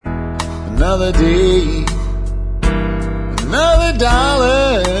Another day, another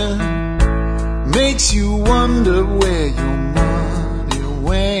dollar makes you wonder where your money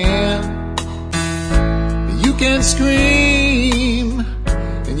went. You can scream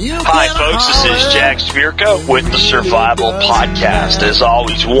and you can Hi folks, this is Jack Spirko with the Survival Podcast. As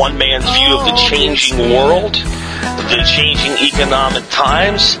always, one man's view of the changing world, the changing economic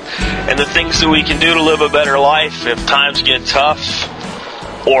times, and the things that we can do to live a better life if times get tough,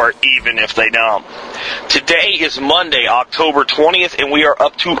 or even if they don't. Today is Monday, October 20th, and we are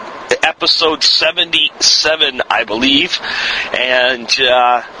up to episode 77, I believe, and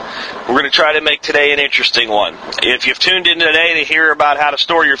we're going to try to make today an interesting one. If you've tuned in today to hear about how to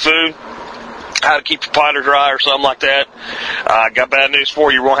store your food, how to keep your powder dry or something like that, I got bad news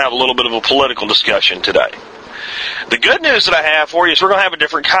for you. We're going to have a little bit of a political discussion today. The good news that I have for you is we're going to have a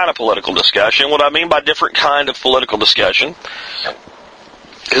different kind of political discussion. What I mean by different kind of political discussion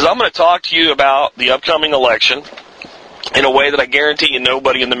is I'm going to talk to you about the upcoming election in a way that I guarantee you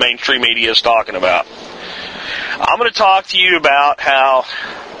nobody in the mainstream media is talking about. I'm going to talk to you about how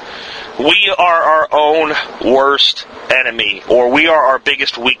we are our own worst enemy, or we are our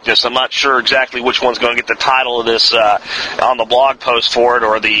biggest weakness. I'm not sure exactly which one's going to get the title of this on the blog post for it,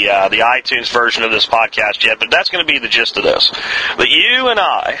 or the iTunes version of this podcast yet, but that's going to be the gist of this. That you and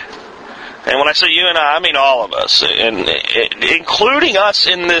I, and when I say you and I mean all of us, and including us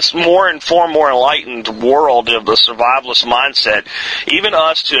in this more informed, more enlightened world of the survivalist mindset, even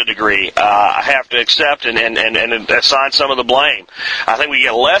us to a degree, have to accept and assign some of the blame. I think we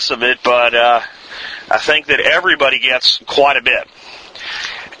get less of it, but I think that everybody gets quite a bit.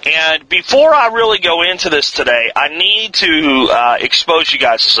 And before I really go into this today, I need to expose you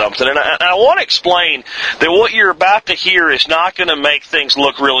guys to something. And I want to explain that what you're about to hear is not going to make things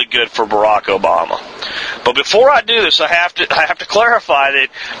look really good for Barack Obama. But before I do this, I have to clarify that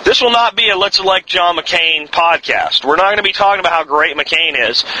this will not be a Let's Elect John McCain podcast. We're not going to be talking about how great McCain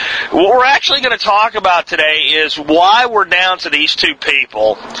is. What we're actually going to talk about today is why we're down to these two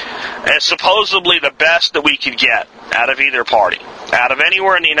people as supposedly the best that we could get out of either party, out of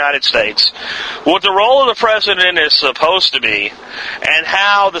anywhere in the United States, what the role of the president is supposed to be, and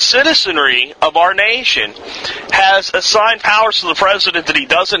how the citizenry of our nation has assigned powers to the president that he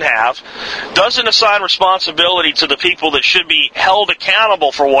doesn't have, doesn't assign responsibility to the people that should be held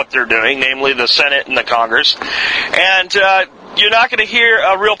accountable for what they're doing, namely the Senate and the Congress, and you're not going to hear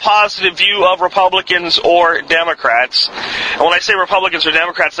a real positive view of Republicans or Democrats. And when I say Republicans or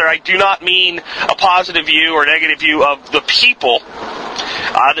Democrats there, I do not mean a positive view or negative view of the people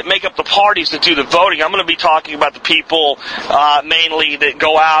that make up the parties that do the voting. I'm going to be talking about the people mainly that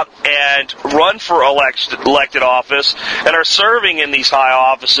go out and run for elected office and are serving in these high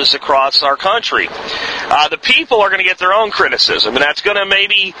offices across our country. The people are going to get their own criticism, and that's going to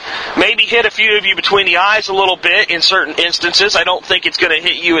maybe hit a few of you between the eyes a little bit in certain instances. I don't think it's going to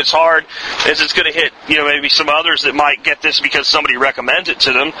hit you as hard as it's going to hit, maybe some others that might get this because somebody recommends it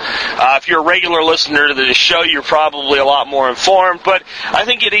to them. If you're a regular listener to this show, you're probably a lot more informed, but I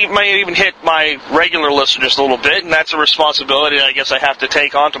think it may even hit my regular listeners a little bit, and that's a responsibility that I guess I have to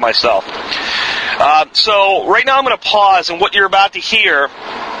take onto myself. So right now I'm going to pause, and what you're about to hear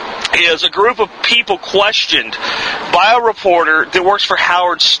is a group of people questioned by a reporter that works for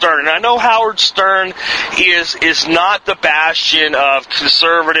Howard Stern. And I know Howard Stern is not the bastion of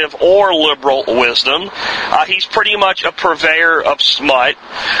conservative or liberal wisdom. He's pretty much a purveyor of smut.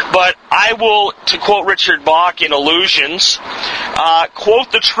 But I will, to quote Richard Bach in Illusions, quote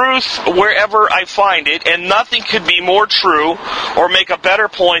the truth wherever I find it, and nothing could be more true or make a better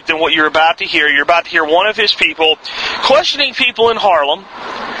point than what you're about to hear. You're about to hear one of his people questioning people in Harlem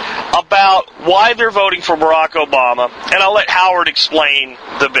about why they're voting for Barack Obama, and I'll let Howard explain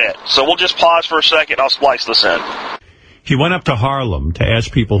the bit. So we'll just pause for a second, I'll splice this in. He went up to Harlem to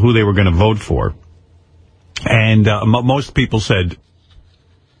ask people who they were going to vote for, and most people said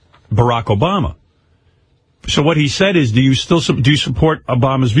Barack Obama. So what he said is, do you support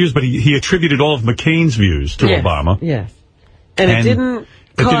Obama's views? But he attributed all of McCain's views to Obama. Yes. And it didn't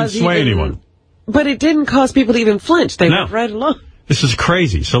sway anyone. But it didn't cause people to even flinch. They went right along. This is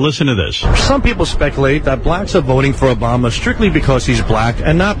crazy. So listen to this. Some people speculate that blacks are voting for Obama strictly because he's black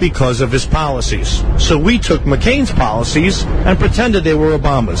and not because of his policies. So we took McCain's policies and pretended they were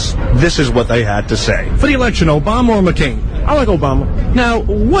Obama's. This is what they had to say. For the election, Obama or McCain? I like Obama. Now,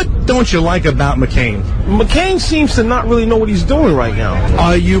 what don't you like about McCain? McCain seems to not really know what he's doing right now.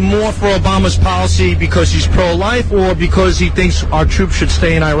 Are you more for Obama's policy because he's pro-life or because he thinks our troops should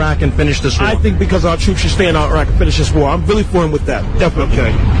stay in Iraq and finish this war? I think because our troops should stay in Iraq and finish this war. I'm really for him with that. Definitely.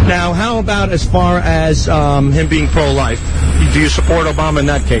 Okay. Now, how about as far as him being pro-life? Do you support Obama in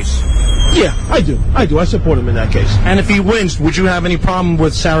that case? Yeah, I do. I support him in that case. And if he wins, would you have any problem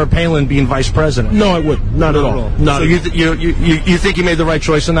with Sarah Palin being vice president? No, I wouldn't. Not at all. So you think you made the right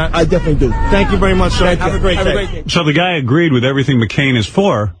choice in that? I definitely do. Thank you very much, sir. Have a great day. So the guy agreed with everything McCain is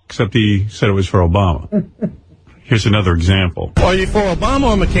for, except he said it was for Obama. Here's another example. Are you for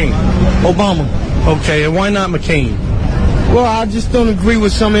Obama or McCain? Obama. Okay, and why not McCain? Well, I just don't agree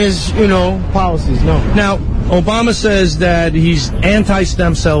with some of his, policies, no. Now, Obama says that he's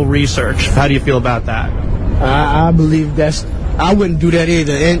anti-stem cell research. How do you feel about that? I believe I wouldn't do that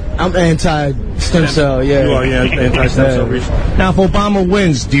either. I'm anti-stem cell, yeah. You are anti-stem cell research. Now, if Obama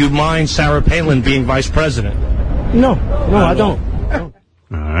wins, do you mind Sarah Palin being vice president? No, I don't.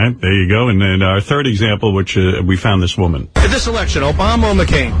 All right, there you go. And then our third example, which we found this woman. In this election, Obama or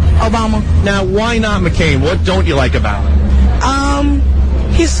McCain? Obama. Now, why not McCain? What don't you like about him?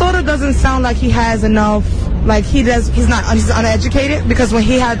 He sort of doesn't sound like he has enough, he's uneducated, because when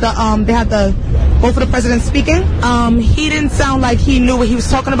he had both of the presidents speaking, he didn't sound like he knew what he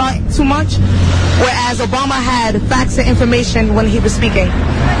was talking about too much, whereas Obama had facts and information when he was speaking.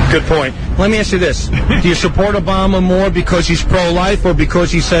 Good point. Let me ask you this. Do you support Obama more because he's pro-life or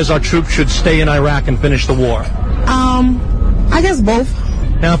because he says our troops should stay in Iraq and finish the war? I guess both.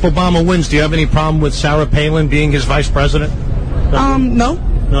 Now, if Obama wins, do you have any problem with Sarah Palin being his vice president? No. No?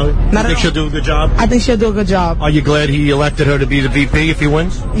 Not at all. Think she'll do a good job? I think she'll do a good job. Are you glad he elected her to be the VP if he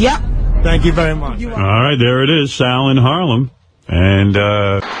wins? Yep. Thank you very much. All right, there it is, Sal in Harlem. And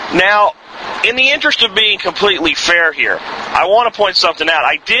now, in the interest of being completely fair here, I want to point something out.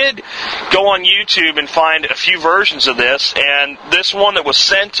 I did go on YouTube and find a few versions of this, and this one that was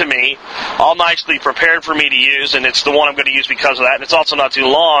sent to me, all nicely prepared for me to use, and it's the one I'm going to use because of that, and it's also not too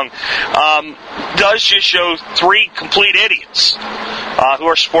long, does just show three complete idiots who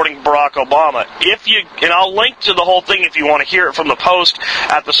are supporting Barack Obama. And I'll link to the whole thing if you want to hear it from the post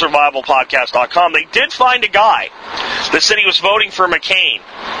at thesurvivalpodcast.com. They did find a guy that said he was voting for McCain.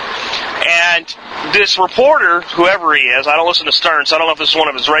 And this reporter, whoever he is, I don't listen to Stern, so I don't know if this is one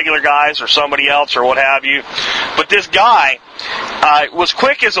of his regular guys or somebody else or what have you, but this guy was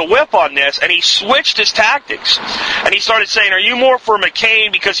quick as a whip on this, and he switched his tactics. And he started saying, are you more for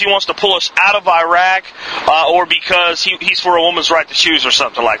McCain because he wants to pull us out of Iraq, or because he's for a woman's right to choose or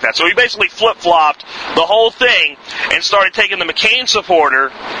something like that? So he basically flip-flopped the whole thing and started taking the McCain supporter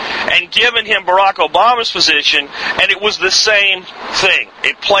and giving him Barack Obama's position, and it was the same thing.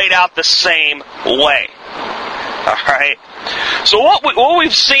 It played out the same way. All right. So what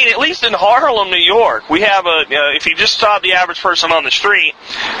we've seen, at least in Harlem, New York, we have if you just stop the average person on the street,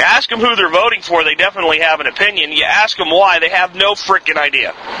 ask them who they're voting for, they definitely have an opinion. You ask them why, they have no freaking idea.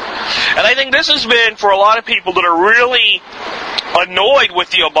 And I think this has been, for a lot of people that are really annoyed with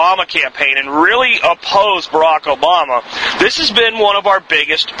the Obama campaign and really oppose Barack Obama, this has been one of our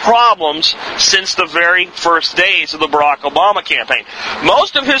biggest problems since the very first days of the Barack Obama campaign.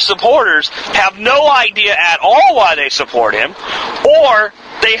 Most of his supporters have no idea at all why they support him, or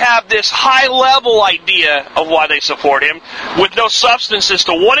they have this high-level idea of why they support him with no substance as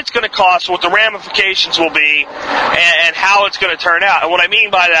to what it's going to cost, what the ramifications will be, and how it's going to turn out. And what I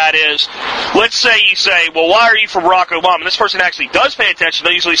mean by that is, let's say you say, well, why are you for Barack Obama? And this person actually does pay attention.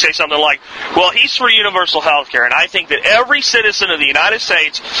 They usually say something like, well, he's for universal health care, and I think that every citizen of the United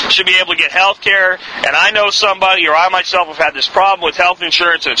States should be able to get health care, and I know somebody, or I myself have had this problem with health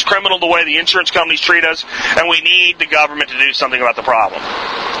insurance, and it's criminal the way the insurance companies treat us, and we need the government to do something about the problem.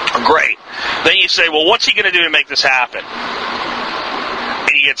 Great. Then you say, well, what's he going to do to make this happen?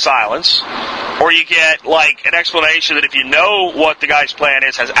 And you get silence. Or you get, an explanation that if you know what the guy's plan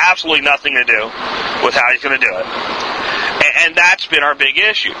is, has absolutely nothing to do with how he's going to do it. And that's been our big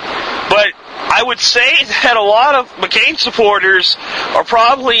issue. But I would say that a lot of McCain supporters are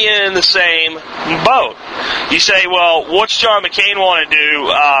probably in the same boat. You say, well, what's John McCain want to do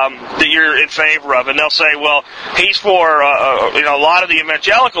that you're in favor of? And they'll say, well, he's for, a lot of the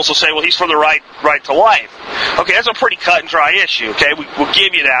evangelicals will say, well, he's for the right to life. Okay, that's a pretty cut and dry issue, okay? We'll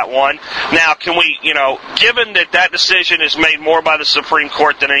give you that one. Now, can we, given that decision is made more by the Supreme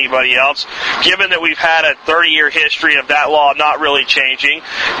Court than anybody else, given that we've had a 30-year history of that law not really changing,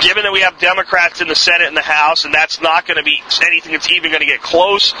 given that we have Democrats in the Senate and the House, and that's not going to be anything that's even going to get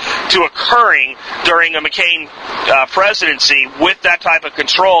close to occurring during a McCain presidency with that type of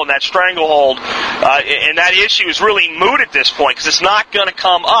control and that stranglehold, and that issue is really moot at this point because it's not going to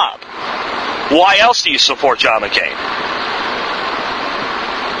come up. Why else do you support John McCain?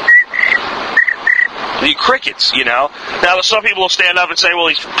 The crickets, Now, some people will stand up and say, well,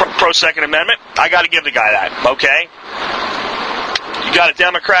 he's pro-Second Amendment. I got to give the guy that, okay? You got a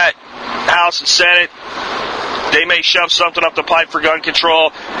Democrat House and Senate. They may shove something up the pipe for gun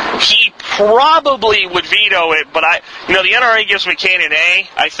control. He probably would veto it, but the NRA gives McCain an A,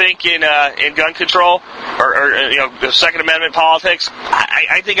 I think, in gun control or the Second Amendment politics.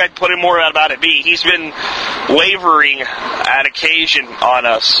 I think I'd put him more about a B. He's been wavering at occasion on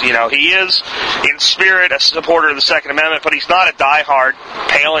us. He is in spirit a supporter of the Second Amendment, but he's not a diehard.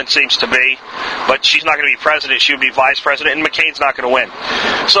 Palin seems to be, but she's not going to be president. She would be vice president, and McCain's not going to win.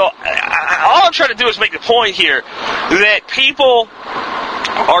 So all I'm trying to do is make the point here that people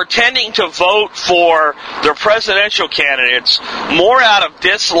are tending to vote for their presidential candidates more out of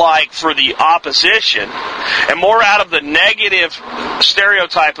dislike for the opposition and more out of the negative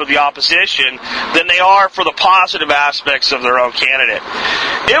stereotype of the opposition than they are for the positive aspects of their own candidate.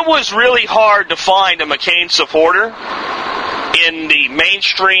 It was really hard to find a McCain supporter in the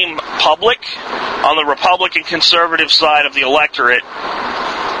mainstream public on the Republican conservative side of the electorate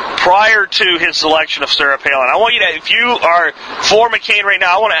prior to his selection of Sarah Palin. I want you to, if you are for McCain right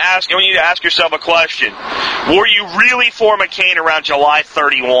now, I want you to ask yourself a question. Were you really for McCain around July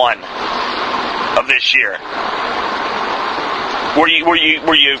 31 of this year? Were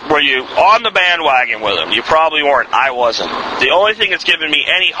you on the bandwagon with him? You probably weren't. I wasn't. The only thing that's given me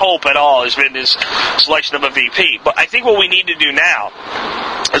any hope at all has been his selection of a VP. But I think what we need to do now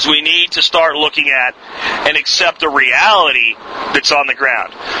is we need to start looking at and accept the reality that's on the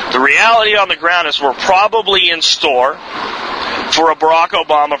ground. The reality on the ground is we're probably in store for a Barack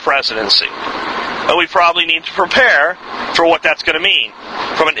Obama presidency. And we probably need to prepare for what that's going to mean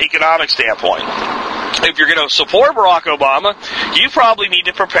from an economic standpoint. If you're going to support Barack Obama, you probably need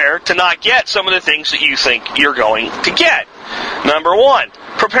to prepare to not get some of the things that you think you're going to get. Number one,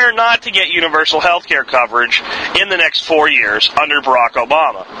 prepare not to get universal health care coverage in the next 4 years under Barack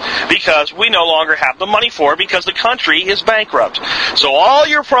Obama, because we no longer have the money for it because the country is bankrupt. So all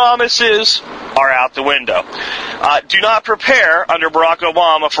your promises are out the window. Do not prepare under Barack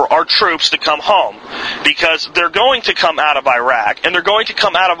Obama for our troops to come home, because they're going to come out of Iraq, and they're going to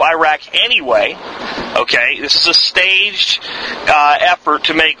come out of Iraq anyway. Okay, this is a staged effort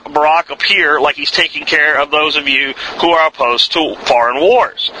to make Barack appear like he's taking care of those of you who are opposed to foreign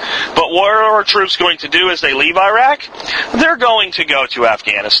wars. But what are our troops going to do as they leave Iraq? They're going to go to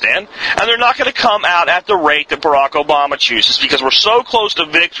Afghanistan, and they're not going to come out at the rate that Barack Obama chooses, because we're so close to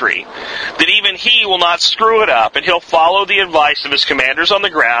victory that even he will not screw it up, and he'll follow the advice of his commanders on the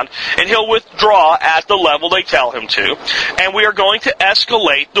ground, and he'll withdraw at the level they tell him to, and we are going to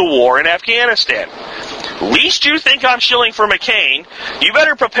escalate the war in Afghanistan. Least you think I'm shilling for McCain, you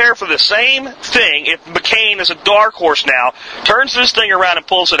better prepare for the same thing if McCain is a dark horse now, turns this thing around and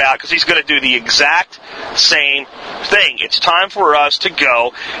pulls it out, because he's going to do the exact same thing. It's time for us to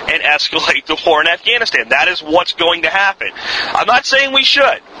go and escalate the war in Afghanistan. That is what's going to happen. I'm not saying we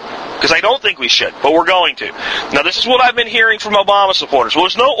should, because I don't think we should, but we're going to. Now, this is what I've been hearing from Obama supporters. Well,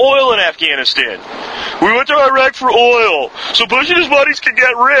 there's no oil in Afghanistan. We went to Iraq for oil, so Bush and his buddies can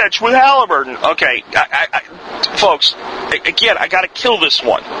get rich with Halliburton. Okay, folks, again, I got to kill this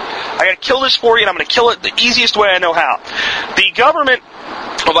one. I got to kill this for you, and I'm going to kill it the easiest way I know how. The government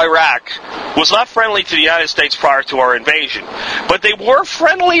of Iraq was not friendly to the United States prior to our invasion, but they were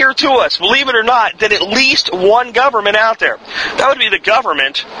friendlier to us, believe it or not, than at least one government out there. That would be the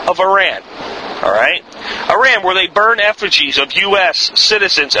government of Iran. All right? Iran, where they burn effigies of U.S.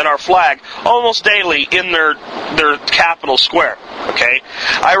 citizens and our flag almost daily in their capital square. Okay?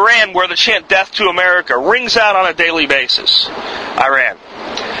 Iran, where the chant "Death to America" rings out on a daily basis. Iran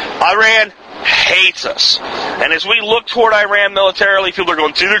hates us. And as we look toward Iran militarily, people are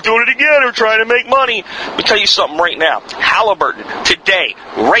going, see, they're doing it again, they're trying to make money. Let me tell you something right now. Halliburton, today,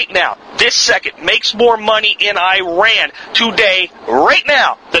 right now, this second, makes more money in Iran today, right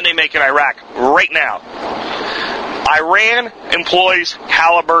now, than they make in Iraq, right now. Iran employs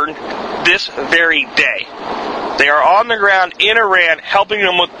Halliburton this very day. They are on the ground in Iran helping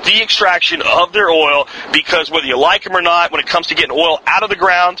them with the extraction of their oil, because whether you like them or not, when it comes to getting oil out of the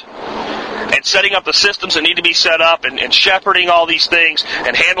ground and setting up the systems that need to be set up and shepherding all these things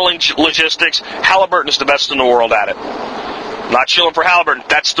and handling logistics, Halliburton is the best in the world at it. Not chilling for Halliburton.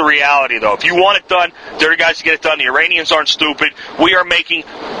 That's the reality, though. If you want it done, there are guys to get it done. The Iranians aren't stupid. We are making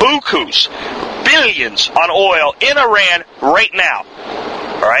bukus, billions on oil in Iran right now.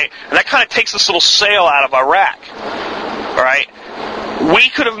 All right? And that kind of takes this little sail out of Iraq. All right? We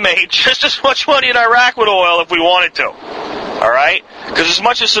could have made just as much money in Iraq with oil if we wanted to. All right? Because as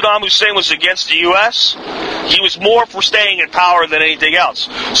much as Saddam Hussein was against the U.S., he was more for staying in power than anything else.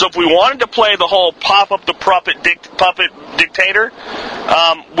 So if we wanted to play the whole puppet dictator,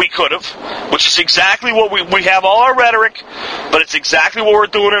 we could have, which is exactly what we have all our rhetoric, but it's exactly what we're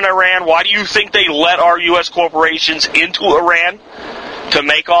doing in Iran. Why do you think they let our U.S. corporations into Iran? to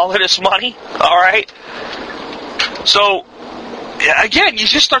make all of this money, all right? So, again, you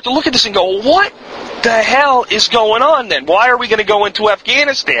just start to look at this and go, what the hell is going on then? Why are we going to go into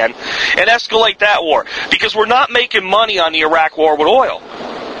Afghanistan and escalate that war? Because we're not making money on the Iraq war with oil.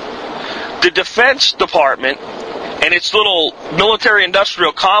 The Defense Department and its little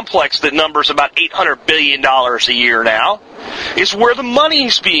military-industrial complex that numbers about $800 billion a year now is where the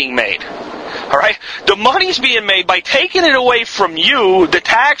money's being made. All right? The money's being made by taking it away from you, the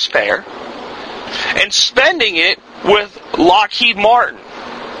taxpayer, and spending it with Lockheed Martin,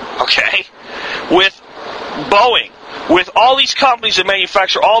 okay? With Boeing, with all these companies that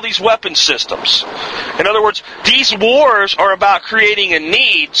manufacture all these weapon systems. In other words, these wars are about creating a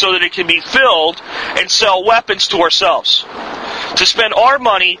need so that it can be filled and sell weapons to ourselves. To spend our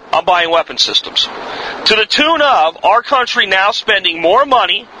money on buying weapon systems. To the tune of our country now spending more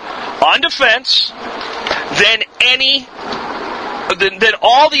money on defense than than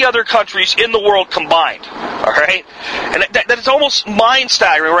all the other countries in the world combined. All right? And that is almost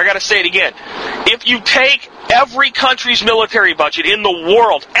mind-staggering, where I got to say it again. If you take every country's military budget in the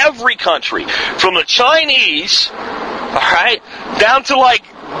world, every country, from the Chinese, all right, down to like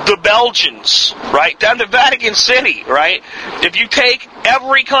the Belgians, right, down to Vatican City, right, if you take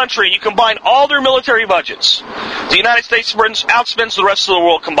every country and you combine all their military budgets, the United States outspends the rest of the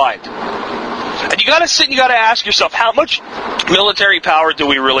world combined. And you got to sit and you got to ask yourself, how much military power do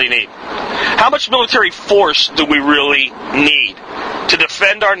we really need? How much military force do we really need to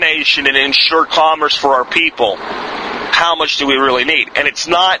defend our nation and ensure commerce for our people? How much do we really need? And it's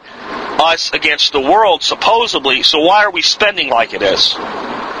not us against the world, supposedly, so why are we spending like it is?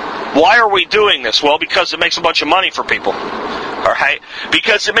 Why are we doing this? Well, because it makes a bunch of money for people. All right?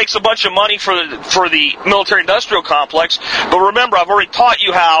 Because it makes a bunch of money for the military-industrial complex. But remember, I've already taught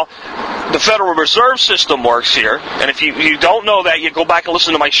you how the Federal Reserve System works here. And if you don't know that, you go back and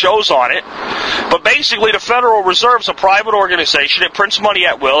listen to my shows on it. But basically, the Federal Reserve is a private organization. It prints money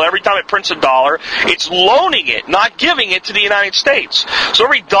at will. Every time it prints a dollar, it's loaning it, not giving it to the United States. So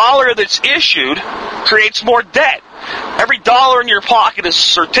every dollar that's issued creates more debt. Every dollar in your pocket is a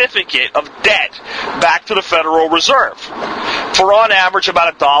certificate of debt back to the Federal Reserve for, on average,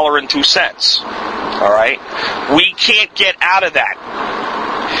 about $1.02. All right? We can't get out of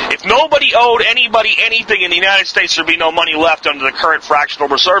that. If nobody owed anybody anything in the United States, there'd be no money left under the current fractional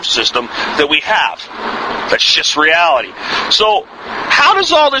reserve system that we have. That's just reality. So, how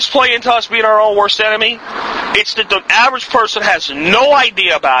does all this play into us being our own worst enemy? It's that the average person has no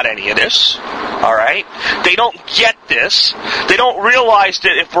idea about any of this. All right? They don't get this. They don't realize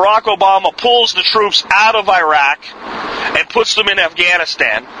that if Barack Obama pulls the troops out of Iraq and puts them in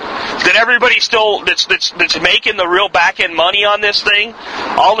Afghanistan, that everybody still that's making the real back-end money on this thing,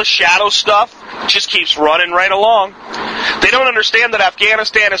 all the shadow stuff, just keeps running right along. They don't understand that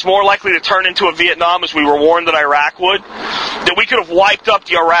Afghanistan is more likely to turn into a Vietnam, as we were warned that Iraq would. That we could have wiped up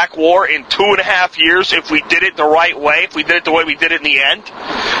the Iraq war in 2.5 years if we did it the right way, if we did it the way we did it in the end.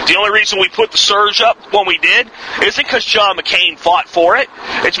 The only reason we put the surge up when we did isn't because John McCain fought for it.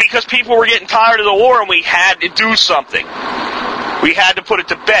 It's because people were getting tired of the war and we had to do something. We had to put it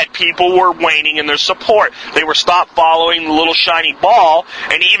to bed. People were waning in their support. They were stopped following the little shiny ball,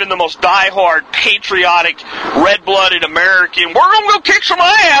 and even the most diehard, patriotic, red-blooded American, we're going to go kick some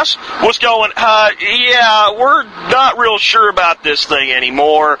ass, was going, yeah, we're not real sure about this thing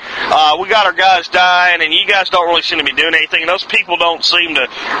anymore. We got our guys dying, and you guys don't really seem to be doing anything. Those people don't seem to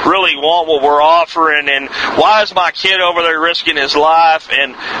really want what we're offering, and why is my kid over there risking his life?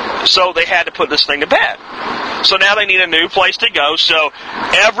 And so they had to put this thing to bed. So now they need a new place to go. So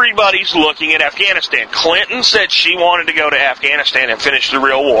everybody's looking at Afghanistan. Clinton said she wanted to go to Afghanistan and finish the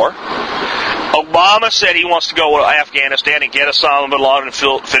real war. Obama said he wants to go to Afghanistan and get Osama bin Laden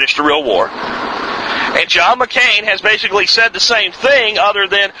and finish the real war. And John McCain has basically said the same thing, other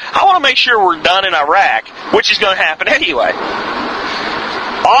than, I want to make sure we're done in Iraq, which is going to happen anyway.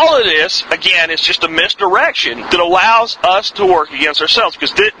 All of this, again, is just a misdirection that allows us to work against ourselves.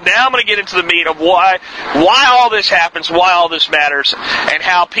 Because now I'm going to get into the meat of why all this happens, why all this matters, and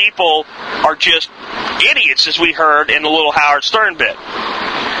how people are just idiots, as we heard in the little Howard Stern bit.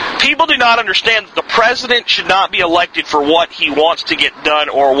 People do not understand that the president should not be elected for what he wants to get done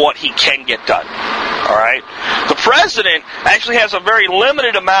or what he can get done. All right? The president actually has a very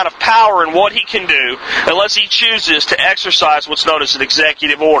limited amount of power in what he can do unless he chooses to exercise what's known as an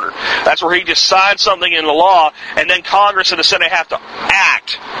executive order. That's where he just signs something into law, and then Congress and the Senate have to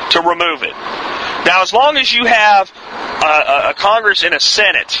act to remove it. Now, as long as you have a Congress and a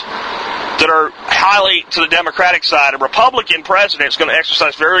Senate that highly to the Democratic side, a Republican president is going to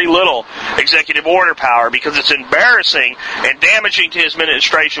exercise very little executive order power because it's embarrassing and damaging to his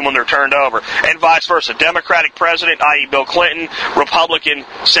administration when they're turned over, and vice versa. Democratic president, i.e. Bill Clinton, Republican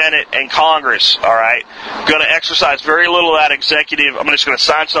Senate and Congress, all right, going to exercise very little of that executive, I'm just going to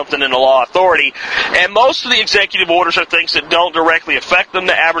sign something into law authority, and most of the executive orders are things that don't directly affect them,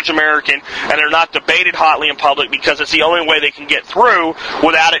 the average American, and they're not debated hotly in public because it's the only way they can get through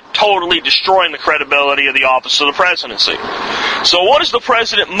without it totally destroying the credibility of the office of the presidency. So what does the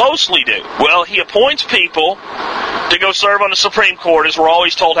president mostly do? Well, he appoints people to go serve on the Supreme Court, as we're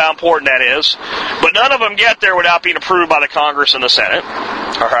always told how important that is, but none of them get there without being approved by the Congress and the Senate,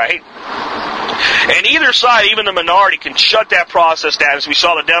 all right? And either side, even the minority, can shut that process down, as we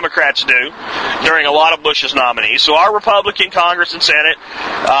saw the Democrats do during a lot of Bush's nominees. So our Republican Congress and Senate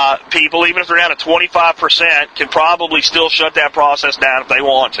people, even if they're down to 25%, can probably still shut that process down if they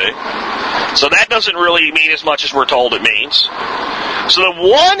want to. So that doesn't really mean as much as we're told it means. So the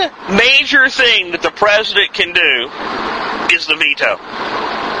one major thing that the president can do is the veto.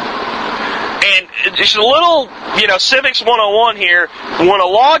 And just a little, civics 101 here. When a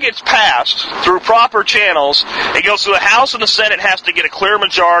law gets passed through proper channels, it goes through the House and the Senate, has to get a clear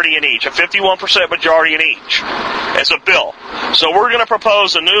majority in each, a 51% majority in each, as a bill. So we're going to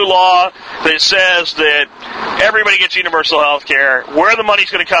propose a new law that says that everybody gets universal health care, where the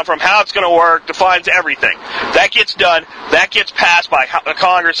money's going to come from, how it's going to work, defines everything. That gets done. That gets passed by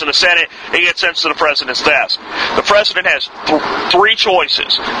Congress and the Senate. It gets sent to the president's desk. The president has three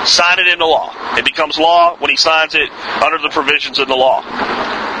choices. Sign it into law. It becomes law when he signs it under the provisions of the law.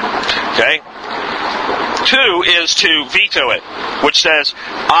 Okay? 2 is to veto it, which says,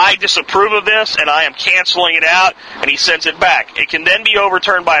 I disapprove of this and I am canceling it out, and he sends it back. It can then be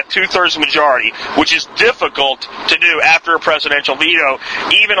overturned by a 2/3 majority, which is difficult to do after a presidential veto,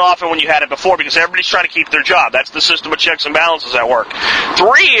 even often when you had it before, because everybody's trying to keep their job. That's the system of checks and balances at work.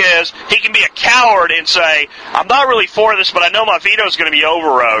 3 is, he can be a coward and say, I'm not really for this, but I know my veto is going to be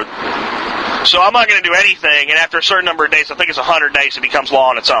overrode, so I'm not going to do anything, and after a certain number of days, I think it's 100 days, it becomes law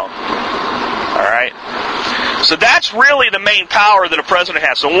on its own. All right? So that's really the main power that a president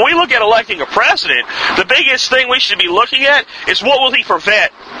has. So when we look at electing a president, the biggest thing we should be looking at is what will he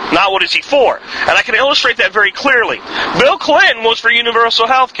prevent, not what is he for. And I can illustrate that very clearly. Bill Clinton was for universal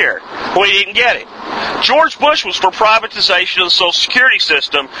health care. We didn't get it. George Bush was for privatization of the Social Security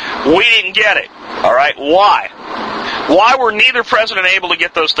system. We didn't get it. All right? Why? Why were neither president able to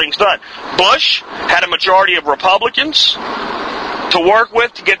get those things done? Bush had a majority of Republicans to work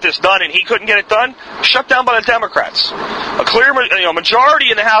with to get this done, and he couldn't get it done, shut down by the Democrats. A clear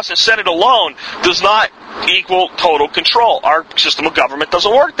majority in the House and Senate alone does not equal total control. Our system of government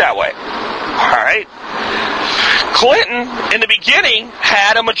doesn't work that way. All right? Clinton, in the beginning,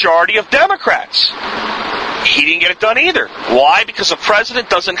 had a majority of Democrats. He didn't get it done either. Why? Because the president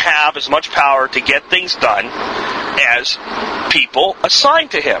doesn't have as much power to get things done as people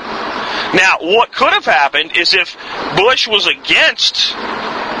assigned to him. Now, what could have happened is if Bush was against,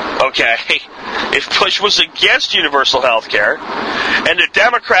 if Bush was against universal health care, and the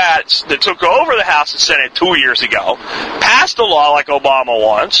Democrats that took over the House and Senate 2 years ago passed a law like Obama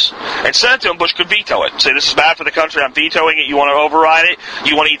wants and sent it to him, Bush could veto it. Say, this is bad for the country, I'm vetoing it, you want to override it,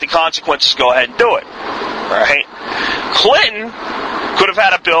 you want to eat the consequences, go ahead and do it. Right? Clinton could have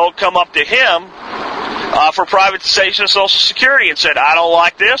had a bill come up to him for privatization of Social Security and said, I don't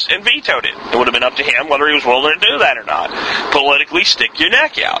like this, and vetoed it. It would have been up to him whether he was willing to do that or not. Politically, stick your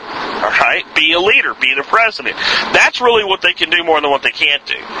neck out. All right? Be a leader. Be the president. That's really what they can do more than what they can't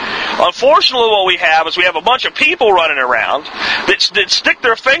do. Unfortunately, what we have is we have a bunch of people running around that stick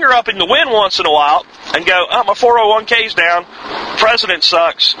their finger up in the wind once in a while and go, oh, my 401k's down. President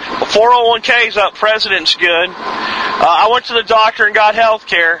sucks. My 401k's up. President's good. I went to the doctor and got health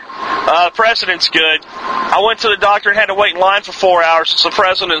care. President's good. I went to the doctor and had to wait in line for 4 hours. It's the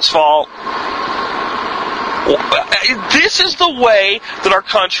president's fault. This is the way that our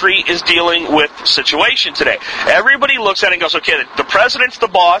country is dealing with the situation today. Everybody looks at it and goes, okay, the president's the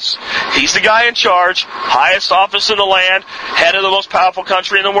boss. He's the guy in charge. Highest office in the land. Head of the most powerful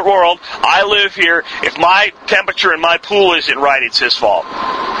country in the world. I live here. If my temperature in my pool isn't right, it's his fault.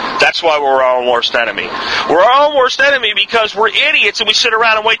 That's why we're our own worst enemy. We're our own worst enemy because we're idiots and we sit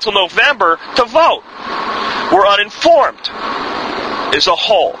around and wait till November to vote. We're uninformed as a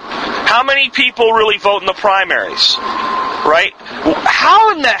whole. How many people really vote in the primaries? Right?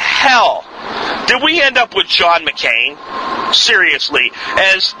 How in the hell did we end up with John McCain, seriously,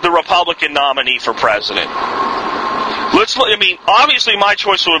 as the Republican nominee for president? Obviously my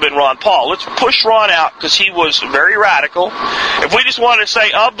choice would have been Ron Paul. Let's push Ron out because he was very radical. If we just wanted to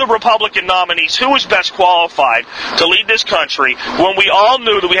say, of the Republican nominees, who was best qualified to lead this country when we all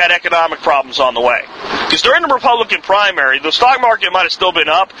knew that we had economic problems on the way? Because during the Republican primary, the stock market might have still been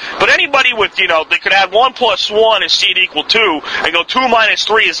up, but anybody with, they could add 1 + 1 and see it equal 2, and go 2 -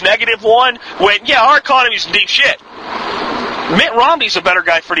 3 is -1, when, our economy's in deep shit. Mitt Romney's a better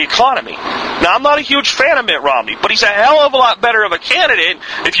guy for the economy. Now, I'm not a huge fan of Mitt Romney, but he's a hell of a lot better of a candidate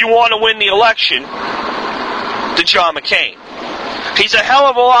if you want to win the election than John McCain. He's a hell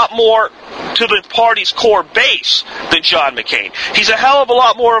of a lot more to the party's core base than John McCain. He's a hell of a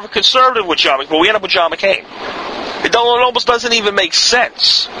lot more of a conservative with John McCain, but we end up with John McCain. It almost doesn't even make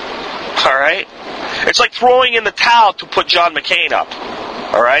sense. All right? It's like throwing in the towel to put John McCain up.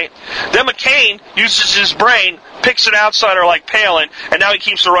 All right? Then McCain uses his brain, picks an outsider like Palin, and now he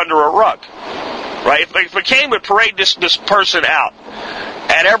keeps her under a rug. Right? If McCain would parade this person out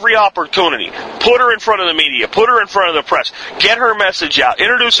at every opportunity, put her in front of the media, put her in front of the press, get her message out,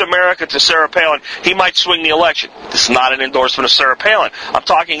 introduce America to Sarah Palin, he might swing the election. This is not an endorsement of Sarah Palin. I'm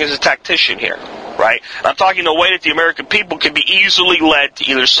talking as a tactician here. Right? I'm talking the way that the American people can be easily led to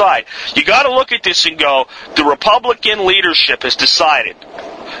either side. You got to look at this and go, the Republican leadership has decided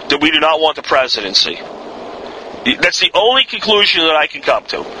that we do not want the presidency. That's the only conclusion that I can come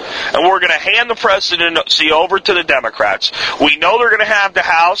to. And we're going to hand the presidency over to the Democrats. We know they're going to have the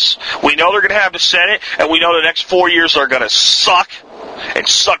House. We know they're going to have the Senate. And we know the next 4 years are going to suck and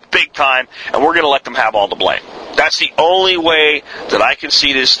suck big time. And we're going to let them have all the blame. That's the only way that I can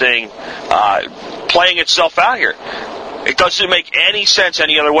see this thing playing itself out here. It doesn't make any sense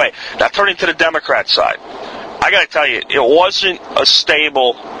any other way. Now, turning to the Democrat side, I got to tell you, it wasn't a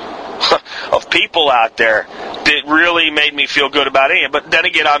stable of people out there that really made me feel good about it. But then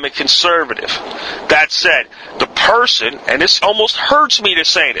again, I'm a conservative. That said, the person, and this almost hurts me to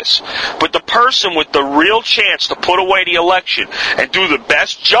say this, but the person with the real chance to put away the election and do the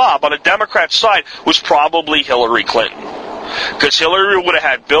best job on the Democrat side was probably Hillary Clinton. Because Hillary would have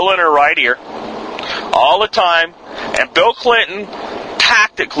had Bill in her right ear all the time, and Bill Clinton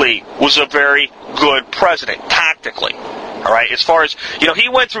tactically was a very good president, tactically. All right, as far as, he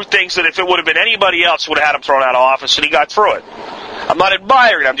went through things that if it would have been anybody else would have had him thrown out of office, and he got through it. I'm not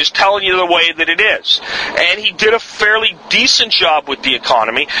admiring it. I'm just telling you the way that it is. And he did a fairly decent job with the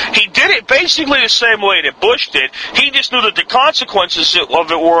economy. He did it basically the same way that Bush did. He just knew that the consequences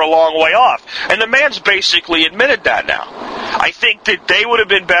of it were a long way off. And the man's basically admitted that now. I think that they would have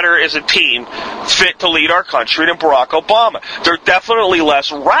been better as a team fit to lead our country than Barack Obama. They're definitely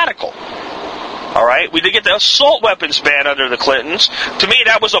less radical. All right? We did get the assault weapons ban under the Clintons. To me,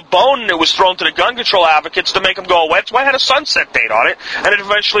 that was a bone that was thrown to the gun control advocates to make them go away. That's why I had a sunset date on it, and it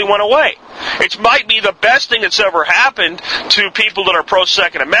eventually went away. It might be the best thing that's ever happened to people that are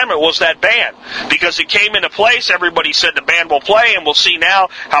pro-Second Amendment was that ban. Because it came into place, everybody said the ban will play, and we'll see now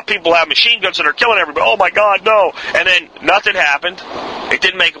how people have machine guns that are killing everybody. Oh, my God, no. And then nothing happened. It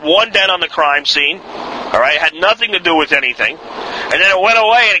didn't make one dent on the crime scene. All right? It had nothing to do with anything. And then it went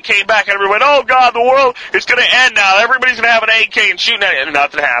away, and it came back, and everybody went, oh, God, the world is going to end now. Everybody's going to have an AK and shooting at it. And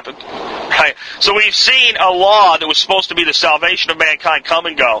nothing happened. Right? So we've seen a law that was supposed to be the salvation of mankind come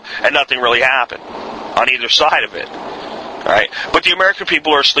and go, and nothing really happened on either side of it. All right? But the American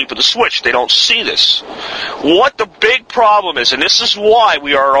people are asleep at the switch. They don't see this. What the big problem is, and this is why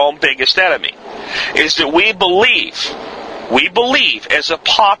we are our own biggest enemy, is that we believe as a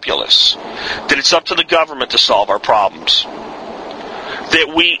populace that it's up to the government to solve our problems.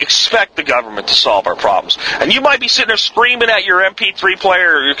 That we expect the government to solve our problems. And you might be sitting there screaming at your MP3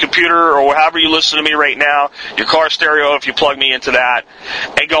 player or your computer or however you listen to me right now, your car stereo if you plug me into that,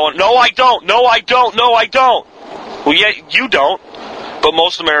 and going, no, I don't, no, I don't, no, I don't. Well, yeah, you don't, but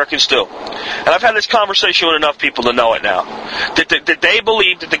most Americans do. And I've had this conversation with enough people to know it now. That they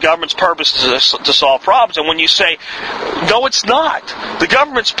believe that the government's purpose is to solve problems. And when you say, no, it's not. The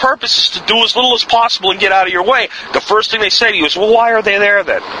government's purpose is to do as little as possible and get out of your way. The first thing they say to you is, well, why are they there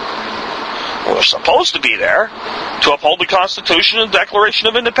then? Well, they're supposed to be there to uphold the Constitution and the Declaration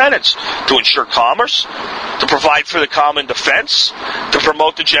of Independence, to ensure commerce, to provide for the common defense, to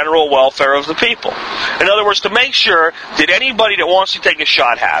promote the general welfare of the people. In other words, to make sure that anybody that wants to take a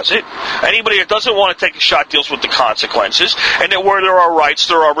shot has it, anybody that doesn't want to take a shot deals with the consequences, and that where there are rights,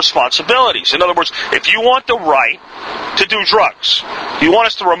 there are responsibilities. In other words, if you want the right to do drugs, you want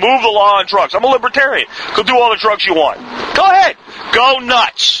us to remove the law on drugs. I'm a libertarian. Go do all the drugs you want. Go ahead. Go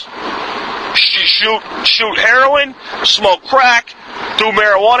nuts. Shoot heroin, smoke crack, do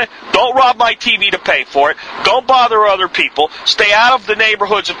marijuana. Don't rob my TV to pay for it. Don't bother other people. Stay out of the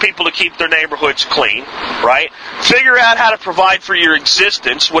neighborhoods of people to keep their neighborhoods clean, right? Figure out how to provide for your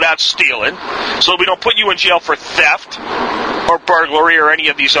existence without stealing, so we don't put you in jail for theft or burglary or any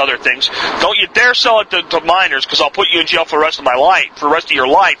of these other things. Don't you dare sell it to minors, because I'll put you in jail for the rest of my life, for the rest of your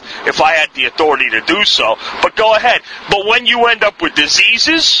life, if I had the authority to do so. But go ahead. But when you end up with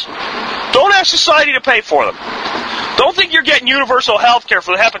diseases, don't ask society to pay for them. Don't think you're getting universal health care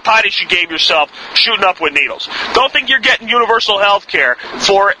for the hepatitis you gave yourself shooting up with needles. Don't think you're getting universal health care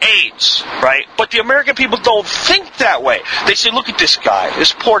for AIDS, right? But the American people don't think that way. They say, look at this guy,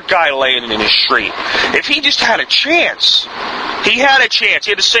 this poor guy laying in his street. If he just had a chance, he had a chance.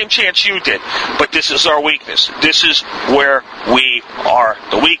 He had the same chance you did. But this is our weakness. This is where we are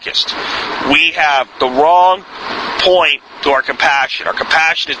the weakest. We have the wrong point to our compassion. Our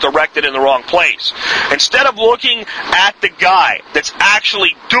compassion is directed in the wrong place. Instead of looking at the guy that's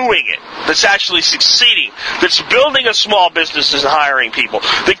actually doing it, that's actually succeeding, that's building a small business and hiring people,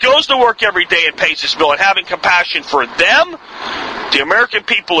 that goes to work every day and pays his bill, and having compassion for them, the American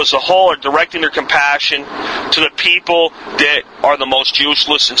people as a whole are directing their compassion to the people that are the most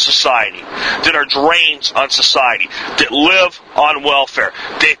useless in society, that are drains on society, that live on welfare,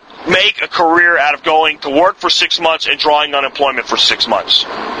 that make a career out of going to work for 6 months and drawing unemployment for 6 months.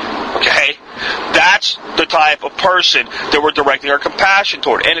 Okay? That's the type of person that we're directing our compassion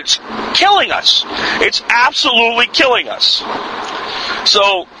toward. And it's killing us. It's absolutely killing us.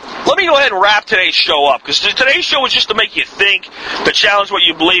 So, let me go ahead and wrap today's show up, because today's show is just to make you think, to challenge what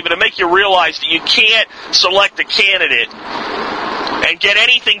you believe, and to make you realize that you can't select a candidate and get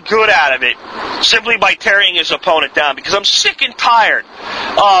anything good out of it simply by tearing his opponent down, because I'm sick and tired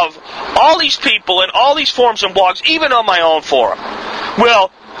of all these people and all these forums and blogs, even on my own forum.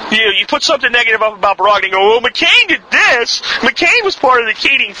 Well, you put something negative up about Barack and you go, well, McCain did this. McCain was part of the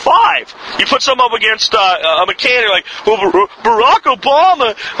Keating Five. You put something up against McCain, and you're like, well, Barack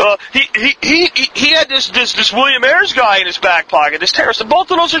Obama, he had this William Ayers guy in his back pocket, this terrorist, and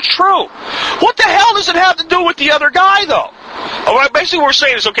both of those are true. What the hell does it have to do with the other guy, though? All right, basically what we're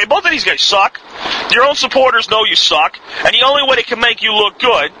saying is, okay, both of these guys suck. Your own supporters know you suck, and the only way they can make you look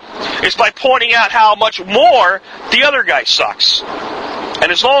good is by pointing out how much more the other guy sucks.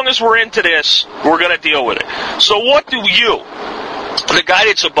 And as long as we're into this, we're going to deal with it. So what do you, the guy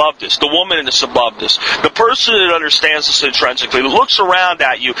that's above this, the woman that's above this, the person that understands this intrinsically, that looks around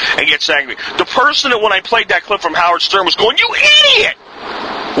at you and gets angry, the person that when I played that clip from Howard Stern was going, you idiot!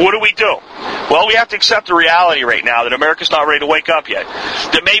 What do? Well, we have to accept the reality right now that America's not ready to wake up yet.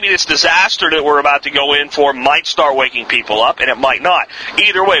 That maybe this disaster that we're about to go in for might start waking people up, and it might not.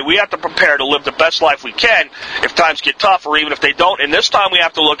 Either way, we have to prepare to live the best life we can if times get tough, or even if they don't. And this time we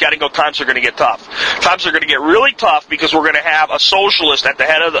have to look at it and go, times are going to get tough. Times are going to get really tough because we're going to have a socialist at the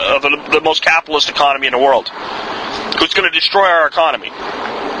head of the most capitalist economy in the world, who's going to destroy our economy.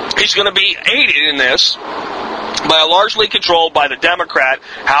 He's going to be aided in this by a largely controlled by the Democrat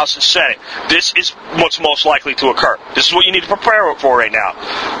House and Senate. This is what's most likely to occur. This is what you need to prepare for right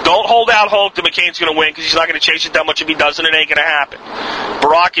now. Don't hold out hope that McCain's going to win, because he's not going to chase it that much. If he doesn't, it ain't going to happen.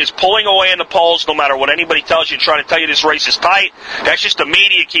 Barack is pulling away in the polls no matter what anybody tells you, trying to tell you this race is tight. That's just the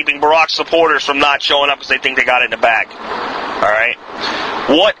media keeping Barack's supporters from not showing up because they think they got it in the bag. All right?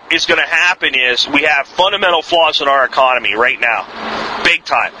 What is going to happen is we have fundamental flaws in our economy right now. Big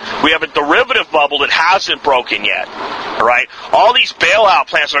time. We have a derivative bubble that hasn't broken yet. All right? All these bailout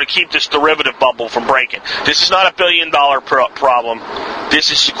plans are going to keep this derivative bubble from breaking. This is not a $1 billion problem.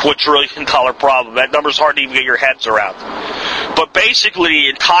 This is a quadrillion-dollar problem. That number's hard to even get your heads around. But basically, the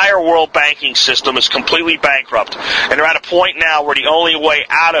entire world banking system is completely bankrupt. And they're at a point now where the only way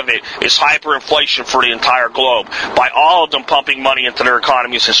out of it is hyperinflation for the entire globe. By all of them pumping money into their economies,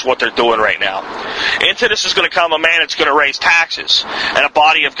 is what they're doing right now. Into this is going to come a man that's going to raise taxes, and a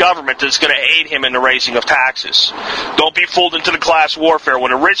body of government that's going to aid him in the raising of taxes. Don't be fooled into the class warfare.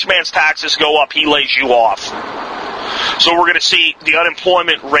 When a rich man's taxes go up, he lays you off. So we're going to see the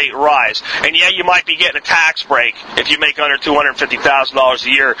unemployment rate rise. And yeah, you might be getting a tax break if you make under $250,000 a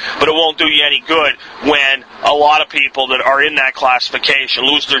year, but it won't do you any good when a lot of people that are in that classification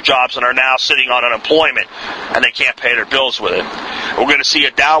lose their jobs and are now sitting on unemployment, and they can't pay their bills with it. We're going to see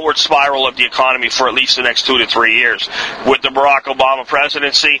a downward spiral of the economy for at least the next 2 to 3 years. With the Barack Obama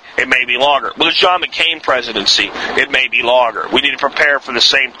presidency, it may be longer. With the John McCain presidency, it may be longer. We need to prepare for the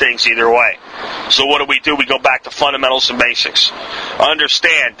same things either way. So what do? We go back to fundamentals and basics.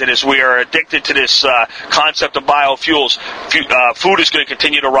 Understand that as we are addicted to this concept of biofuels, food is going to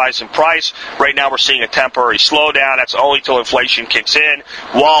continue to rise in price. Right now we're seeing a temporary slowdown. That's only till inflation kicks in.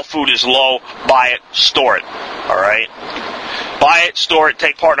 While food is low, buy it, store it. All right? Buy it, store it,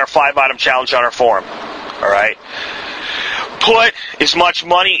 take part in our 5-item challenge on our forum. All right? Put as much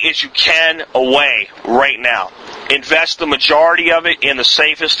money as you can away right now. Invest the majority of it in the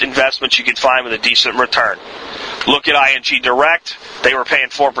safest investments you can find with a decent return. Look at ING Direct. They were paying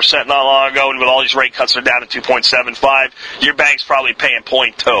 4% not long ago, and with all these rate cuts, they're down to 2.75. Your bank's probably paying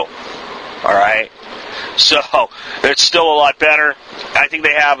 0.2. All right? So it's still a lot better. I think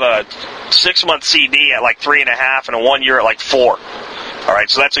they have a 6-month CD at like 3.5 and a 1 year at like 4. All right,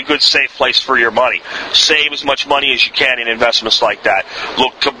 so that's a good safe place for your money. Save as much money as you can in investments like that.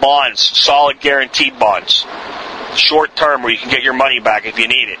 Look to bonds, solid guaranteed bonds. Short term where you can get your money back if you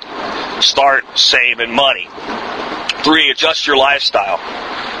need it. Start saving money. 3, adjust your lifestyle.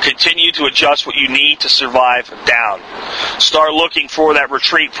 Continue to adjust what you need to survive down. Start looking for that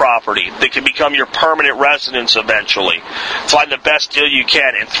retreat property that can become your permanent residence eventually. Find the best deal you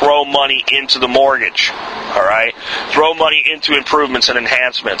can and throw money into the mortgage. All right? Throw money into improvements and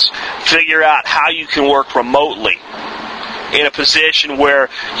enhancements. Figure out how you can work remotely in a position where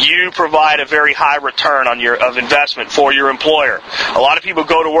you provide a very high return on of investment for your employer. A lot of people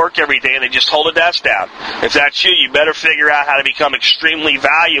go to work every day and they just hold a desk down. If that's you, you better figure out how to become extremely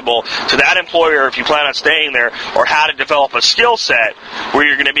valuable to that employer if you plan on staying there, or how to develop a skill set where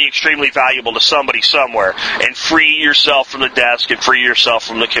you're going to be extremely valuable to somebody somewhere and free yourself from the desk and free yourself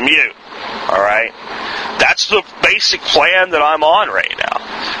from the commute. All right? That's the basic plan that I'm on right now.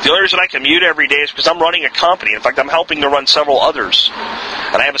 The only reason I commute every day is because I'm running a company. In fact, I'm helping to run several others.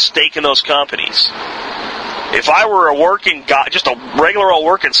 And I have a stake in those companies. If I were a working guy, just a regular old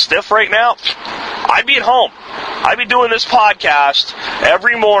working stiff right now, I'd be at home. I'd be doing this podcast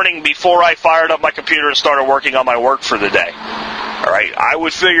every morning before I fired up my computer and started working on my work for the day. All right? I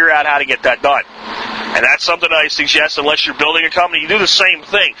would figure out how to get that done. And that's something I suggest, unless you're building a company, you do the same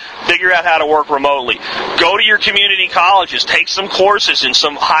thing. Figure out how to work remotely. Go to your community colleges. Take some courses in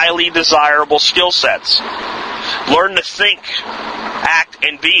some highly desirable skill sets. Learn to think, act,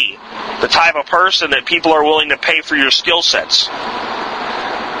 and be the type of person that people are willing to pay for your skill sets.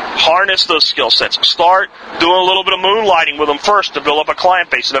 Harness those skill sets. Start doing a little bit of moonlighting with them first to build up a client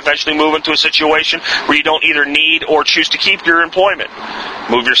base and eventually move into a situation where you don't either need or choose to keep your employment.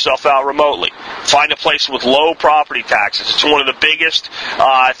 Move yourself out remotely. Find a place with low property taxes. It's one of the biggest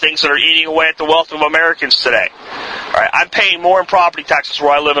things that are eating away at the wealth of Americans today. All right, I'm paying more in property taxes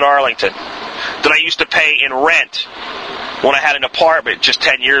where I live in Arlington than I used to pay in rent when I had an apartment just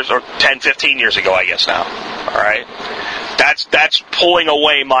 10, 15 years ago, I guess now. All right? That's pulling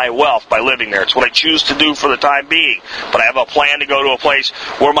away my wealth by living there. It's what I choose to do for the time being. But I have a plan to go to a place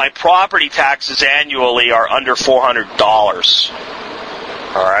where my property taxes annually are under $400.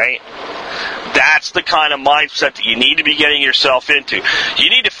 All right? That's the kind of mindset that you need to be getting yourself into. You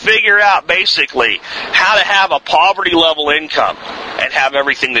need to figure out, basically, how to have a poverty-level income and have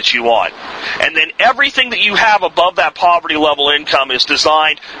everything that you want. And then everything that you have above that poverty-level income is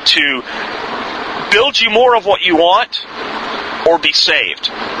designed to build you more of what you want or be saved,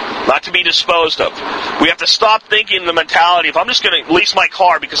 not to be disposed of. We have to stop thinking the mentality of, I'm just going to lease my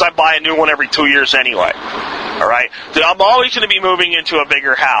car because I buy a new one every 2 years anyway. All right? That I'm always going to be moving into a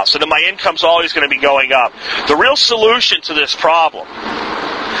bigger house, and then my income's always going to be going up. The real solution to this problem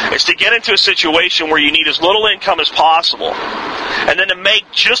is to get into a situation where you need as little income as possible, and then to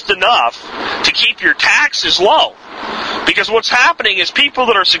make just enough to keep your taxes low. Because what's happening is people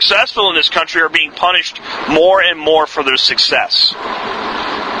that are successful in this country are being punished more and more for their success.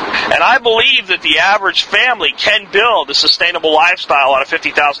 And I believe that the average family can build a sustainable lifestyle on a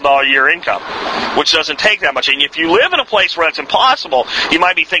 $50,000 a year income, which doesn't take that much. And if you live in a place where that's impossible, you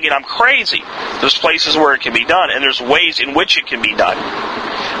might be thinking, I'm crazy. There's places where it can be done, and there's ways in which it can be done.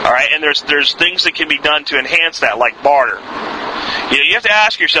 All right, and there's things that can be done to enhance that, like barter. You have to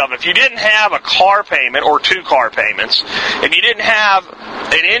ask yourself, if you didn't have a car payment or 2 car payments, if you didn't have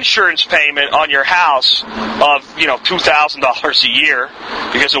an insurance payment on your house of, $2,000 a year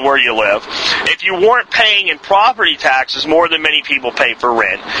because of where you live, if you weren't paying in property taxes more than many people pay for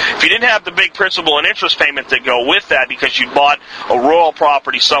rent, if you didn't have the big principal and interest payment that go with that because you bought a rural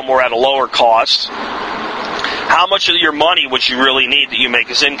property somewhere at a lower cost, how much of your money would you really need that you make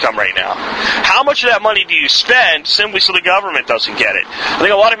as income right now? How much of that money do you spend simply so the government doesn't get it? I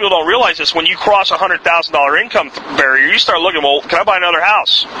think a lot of people don't realize this. When you cross a $100,000 income barrier, you start looking, well, can I buy another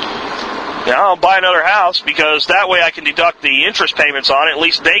house? I'll buy another house because that way I can deduct the interest payments on it. At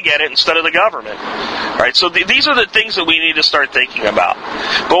least they get it instead of the government. Right? So these are the things that we need to start thinking about.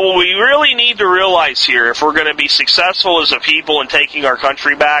 But what we really need to realize here, if we're going to be successful as a people in taking our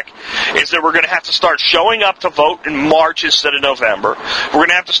country back, is that we're going to have to start showing up to vote in March instead of November. We're going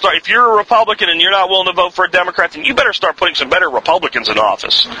to have to start, if you're a Republican and you're not willing to vote for a Democrat, then you better start putting some better Republicans in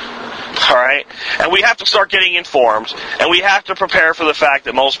office. All right? And we have to start getting informed, and we have to prepare for the fact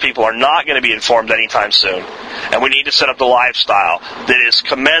that most people are not going to be informed anytime soon. And we need to set up the lifestyle that is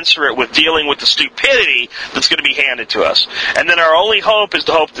commensurate with dealing with the stupidity that's going to be handed to us. And then our only hope is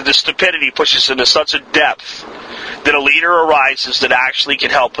to hope that the stupidity pushes into such a depth that a leader arises that actually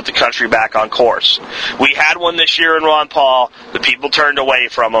can help put the country back on course. We had one this year in Ron Paul. The people turned away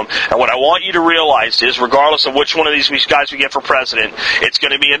from him. And what I want you to realize is, regardless of which one of these guys we get for president, it's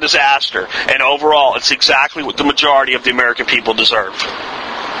going to be a disaster. And overall, it's exactly what the majority of the American people deserve.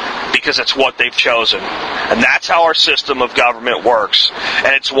 Because it's what they've chosen. And that's how our system of government works.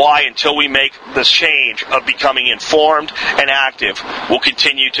 And it's why, until we make this change of becoming informed and active, will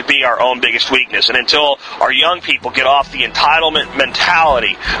continue to be our own biggest weakness. And until our young people get off the entitlement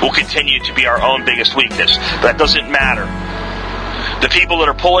mentality, will continue to be our own biggest weakness. That doesn't matter. The people that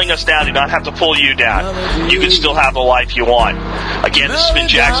are pulling us down do not have to pull you down. You can still have the life you want. Again, this has been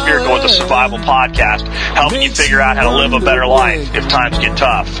Jack Spirko with the Survival Podcast, helping you figure out how to live a better life if times get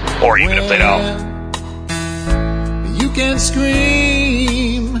tough, or even if they don't. You can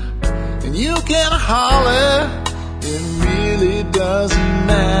scream and you can holler. It really doesn't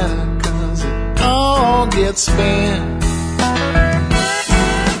matter, 'cause it all gets spent.